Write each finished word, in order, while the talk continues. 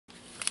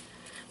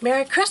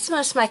Merry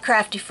Christmas, my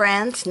crafty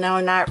friends. No,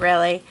 not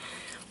really.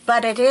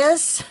 But it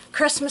is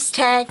Christmas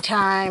tag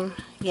time.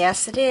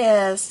 Yes, it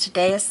is.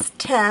 Today is the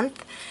 10th.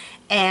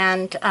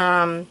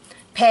 And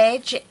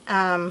Paige,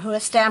 who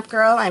is Stamp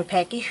Girl, and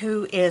Peggy,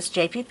 who is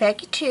JP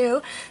Peggy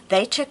 2,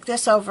 they took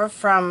this over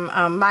from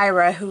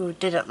Myra, who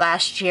did it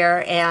last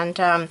year.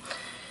 And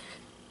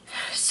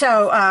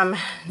so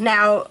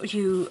now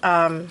you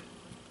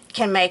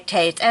can make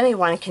tags.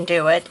 Anyone can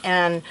do it,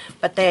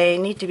 but they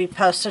need to be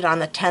posted on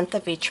the 10th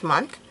of each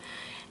month.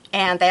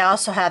 And they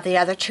also have the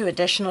other two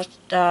additional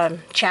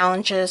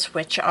challenges,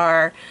 which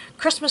are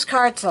Christmas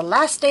cards the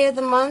last day of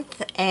the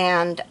month,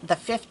 and the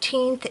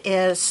 15th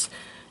is,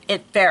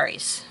 it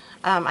varies.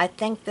 I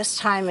think this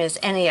time is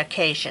any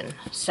occasion.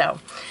 So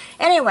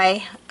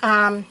anyway,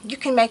 you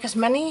can make as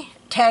many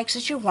tags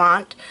as you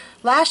want.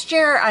 Last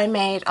year I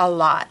made a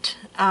lot.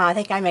 I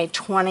think I made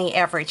 20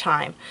 every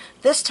time.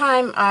 This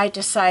time I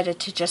decided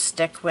to just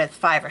stick with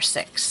 5 or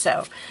 6.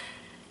 So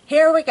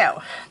here we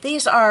go.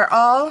 These are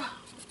all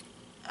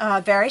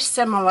very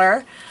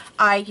similar.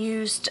 I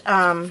used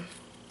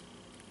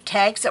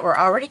tags that were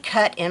already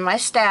cut in my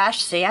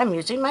stash. See, I'm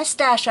using my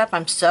stash up.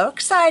 I'm so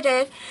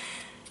excited.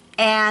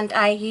 And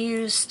I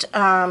used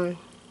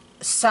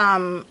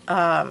some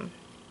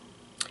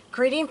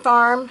Greeting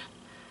Farm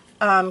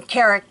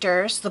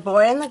characters, the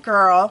boy and the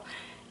girl,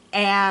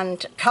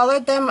 and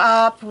colored them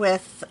up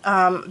with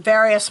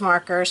various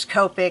markers,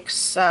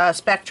 Copics,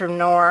 Spectrum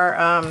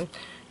Noir,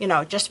 you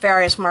know, just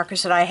various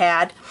markers that I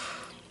had.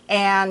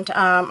 And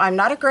I'm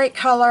not a great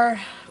color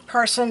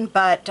person,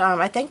 but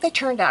I think they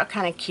turned out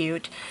kind of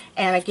cute.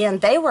 And again,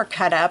 they were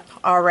cut up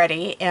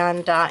already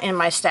and in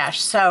my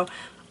stash. So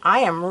I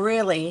am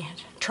really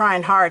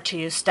trying hard to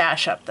use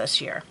stash up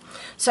this year.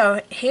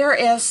 So here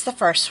is the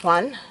first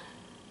one.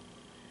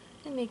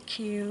 Isn't he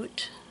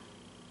cute?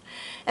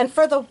 And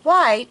for the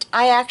white,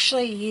 I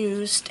actually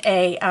used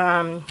a,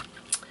 I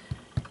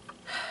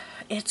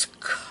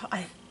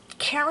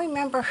can't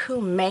remember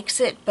who makes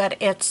it, but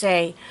it's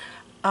a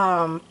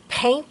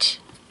paint.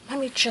 Let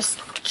me just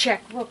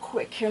check real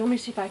quick here. Let me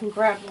see if I can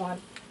grab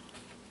one.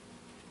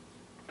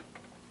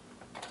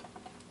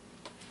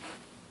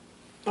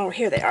 Oh,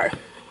 here they are.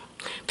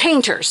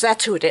 Painters,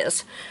 that's who it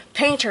is.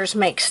 Painters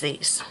makes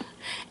these.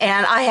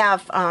 And I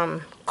have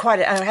I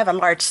have a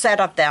large set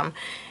of them.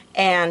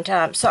 And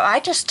so I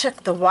just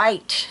took the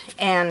white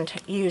and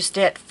used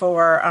it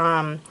for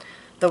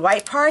the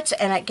white parts,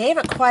 and it gave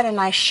it quite a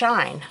nice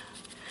shine.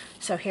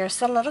 So here's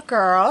the little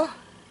girl.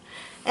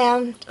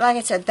 And like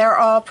I said, they're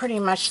all pretty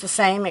much the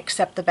same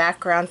except the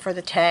background for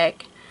the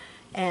tag.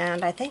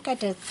 And I think I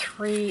did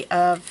 3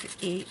 of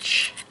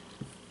each.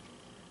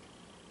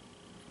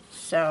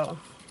 So,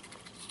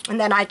 and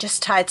then I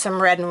just tied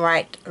some red and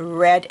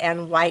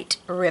white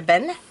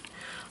ribbon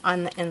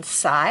on the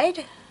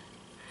inside.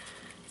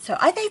 So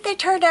I think they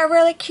turned out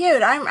really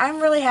cute.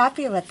 I'm really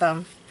happy with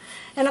them.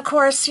 And of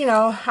course, you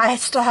know, I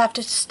still have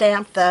to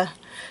stamp the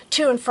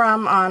to and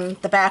from on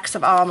the backs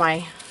of all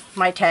my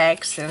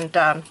tags,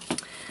 and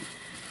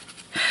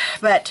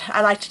but I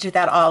like to do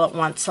that all at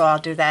once, so I'll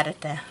do that at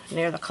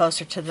the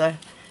closer to the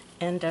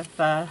end of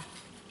the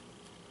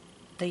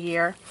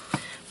year.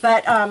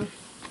 But I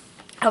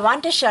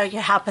wanted to show you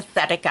how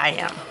pathetic I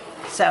am.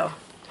 So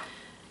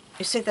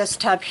you see this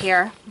tub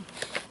here?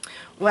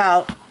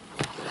 Well,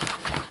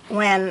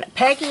 when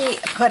Peggy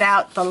put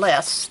out the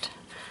list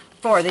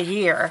for the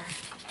year,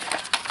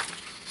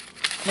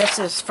 this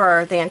is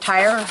for the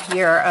entire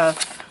year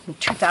of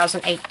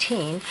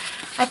 2018,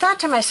 I thought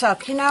to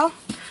myself, you know,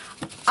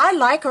 I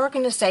like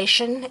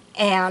organization,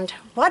 and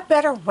what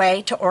better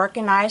way to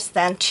organize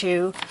than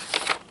to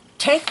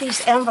take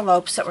these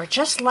envelopes that were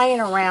just laying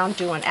around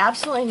doing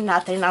absolutely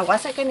nothing. I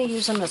wasn't going to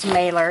use them as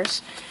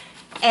mailers,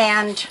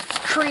 and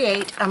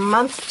create a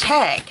month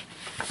tag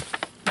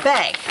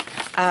bag.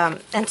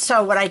 And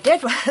so what I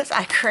did was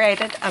I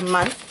created a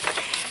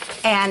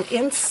month, and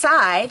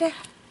inside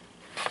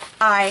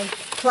I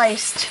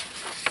placed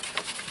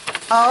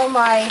all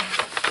my,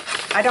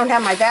 I don't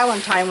have my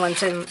Valentine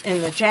ones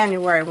in the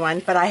January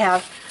one, but I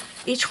have,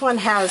 each one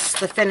has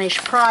the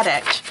finished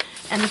product.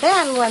 And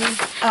then when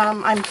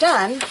I'm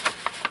done,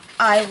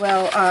 I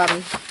will,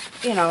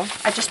 you know,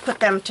 I just put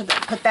them to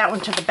put that one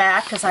to the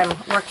back because I'm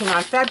working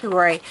on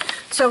February.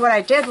 So what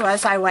I did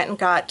was I went and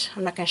got,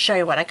 I'm not going to show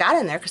you what I got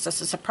in there because this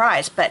is a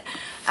surprise, but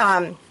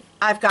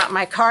I've got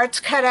my cards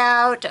cut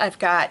out. I've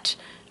got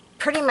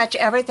pretty much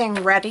everything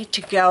ready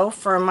to go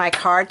for my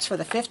cards for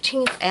the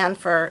 15th and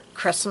for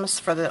Christmas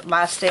for the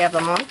last day of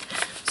the month.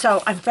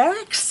 So I'm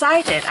very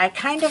excited. I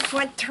kind of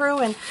went through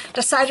and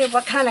decided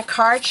what kind of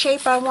card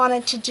shape I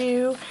wanted to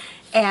do,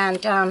 and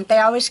they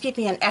always give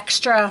me an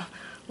extra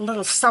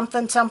little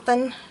something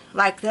something,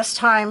 like this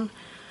time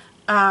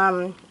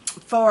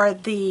for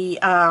the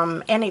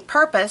any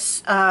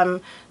purpose,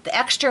 the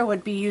extra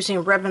would be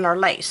using ribbon or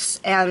lace,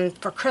 and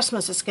for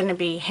Christmas it's going to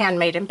be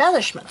handmade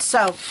embellishments.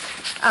 So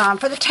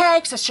for the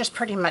tags, it's just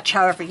pretty much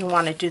however you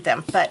want to do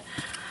them. But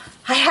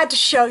I had to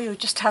show you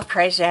just how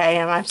crazy I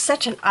am.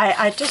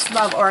 I just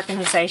love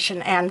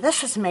organization, and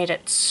this has made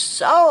it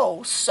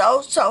so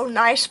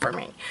nice for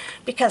me,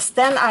 because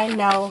then I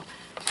know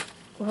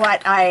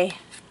what I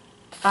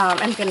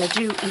am going to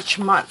do each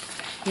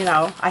month. You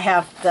know, I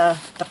have the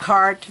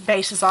card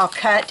bases all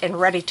cut and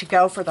ready to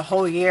go for the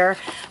whole year.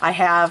 I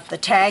have the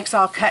tags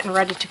all cut and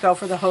ready to go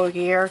for the whole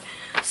year.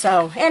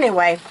 So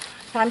anyway,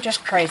 I'm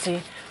just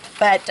crazy.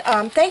 But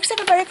thanks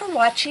everybody for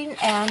watching,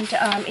 and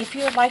if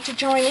you would like to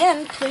join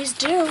in, please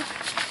do.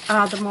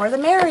 The more the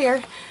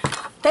merrier.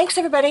 Thanks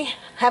everybody.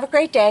 Have a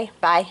great day.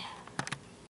 Bye.